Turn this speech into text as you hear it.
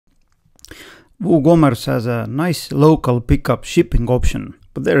WooCommerce has a nice local pickup shipping option,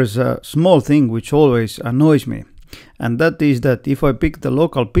 but there is a small thing which always annoys me, and that is that if I pick the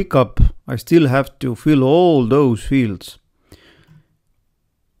local pickup, I still have to fill all those fields.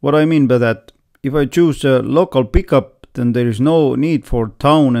 What I mean by that, if I choose a local pickup, then there is no need for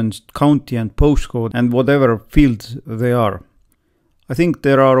town and county and postcode and whatever fields they are. I think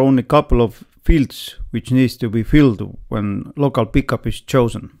there are only a couple of fields which needs to be filled when local pickup is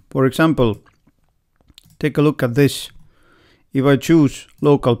chosen. For example, take a look at this. If I choose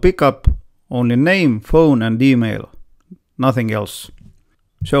local pickup, only name, phone and email, nothing else.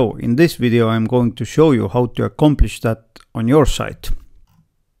 So in this video I'm going to show you how to accomplish that on your site.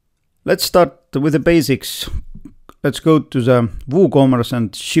 Let's start with the basics. Let's go to the WooCommerce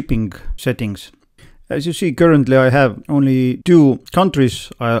and shipping settings. As you see, currently I have only two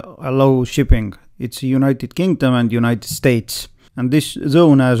countries I allow shipping. It's United Kingdom and United States. And this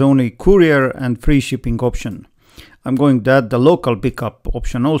zone has only courier and free shipping option. I'm going to add the local pickup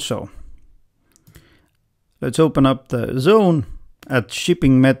option also. Let's open up the zone, add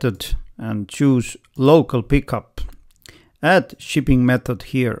shipping method and choose local pickup. Add shipping method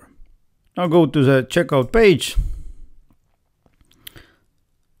here. Now go to the checkout page.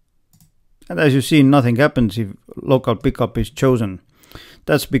 And as you see, nothing happens if local pickup is chosen.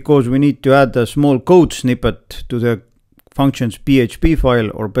 That's because we need to add a small code snippet to the functions PHP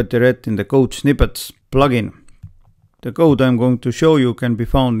file, or better yet in the code snippets plugin. The code I'm going to show you can be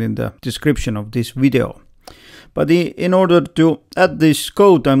found in the description of this video. But in order to add this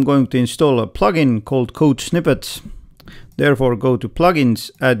code, I'm going to install a plugin called Code Snippets. Therefore go to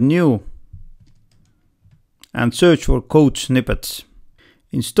Plugins, add New and search for Code Snippets.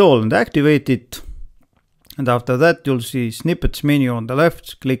 Install and activate it, and after that you'll see Snippets menu on the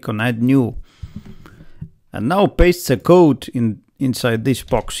left. Click on Add New, and now paste the code inside this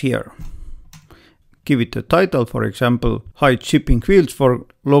box here. Give it a title, for example, hide shipping fields for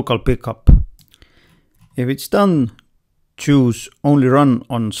local pickup. If it's done, choose only run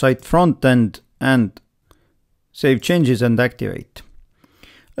on site front end and save changes and activate.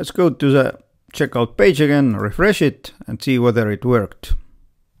 Let's go to the checkout page again, refresh it and see whether it worked.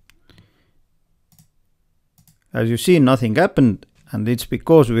 As you see, nothing happened, and it's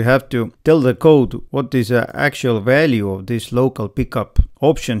because we have to tell the code what is the actual value of this local pickup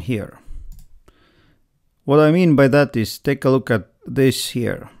option here. What I mean by that is, take a look at this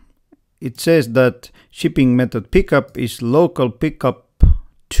here. It says that shipping method pickup is local pickup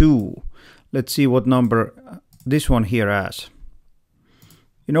 2. Let's see what number this one here has.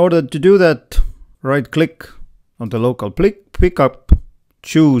 In order to do that, right click on the local pickup,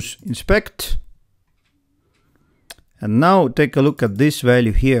 choose inspect. And now take a look at this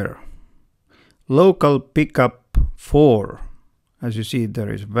value here. Local pickup 4. As you see,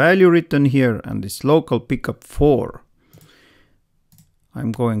 there is value written here and it's local pickup 4.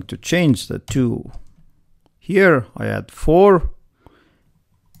 I'm going to change the 2. Here I add 4.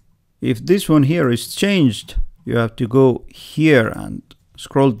 If this one here is changed, you have to go here and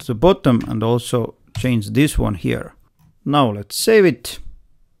scroll to the bottom and also change this one here. Now let's save it.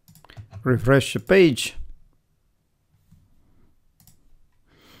 Refresh the page.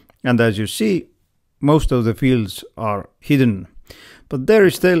 And as you see, most of the fields are hidden. But there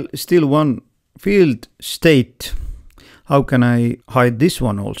is still one field, state. How can I hide this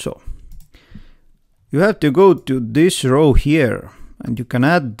one also? You have to go to this row here and you can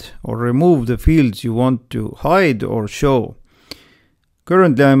add or remove the fields you want to hide or show.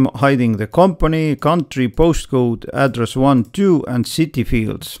 Currently I'm hiding the company, country, postcode, address 1, 2 and city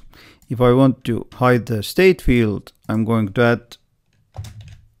fields. If I want to hide the state field, I'm going to add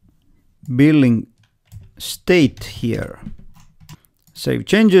billing state here. Save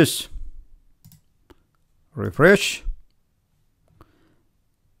changes, refresh,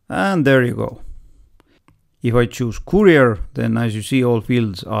 and there you go. If I choose courier, then as you see, all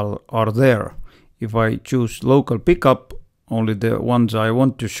fields are there. If I choose local pickup, only the ones I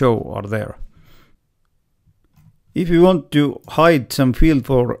want to show are there. If you want to hide some field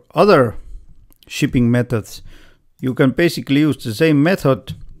for other shipping methods, you can basically use the same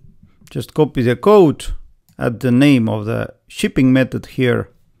method. Just copy the code, add the name of the shipping method here.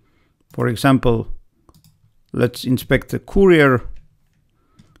 For example, let's inspect the courier.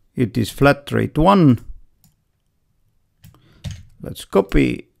 It is flat rate 1. Let's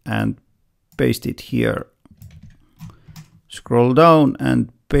copy and paste it here. Scroll down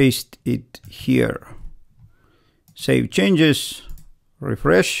and paste it here. Save changes,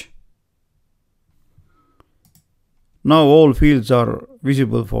 refresh. Now all fields are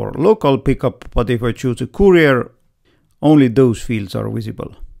visible for local pickup, but if I choose a courier, only those fields are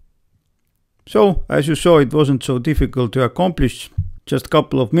visible. So as you saw, it wasn't so difficult to accomplish, just a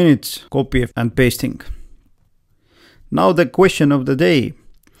couple of minutes copy and pasting. Now the question of the day.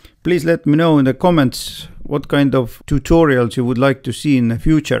 Please let me know in the comments what kind of tutorials you would like to see in the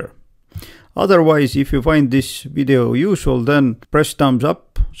future. Otherwise, if you find this video useful, then press thumbs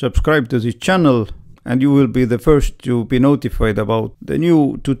up, subscribe to this channel, and you will be the first to be notified about the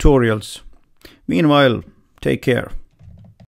new tutorials. Meanwhile, take care.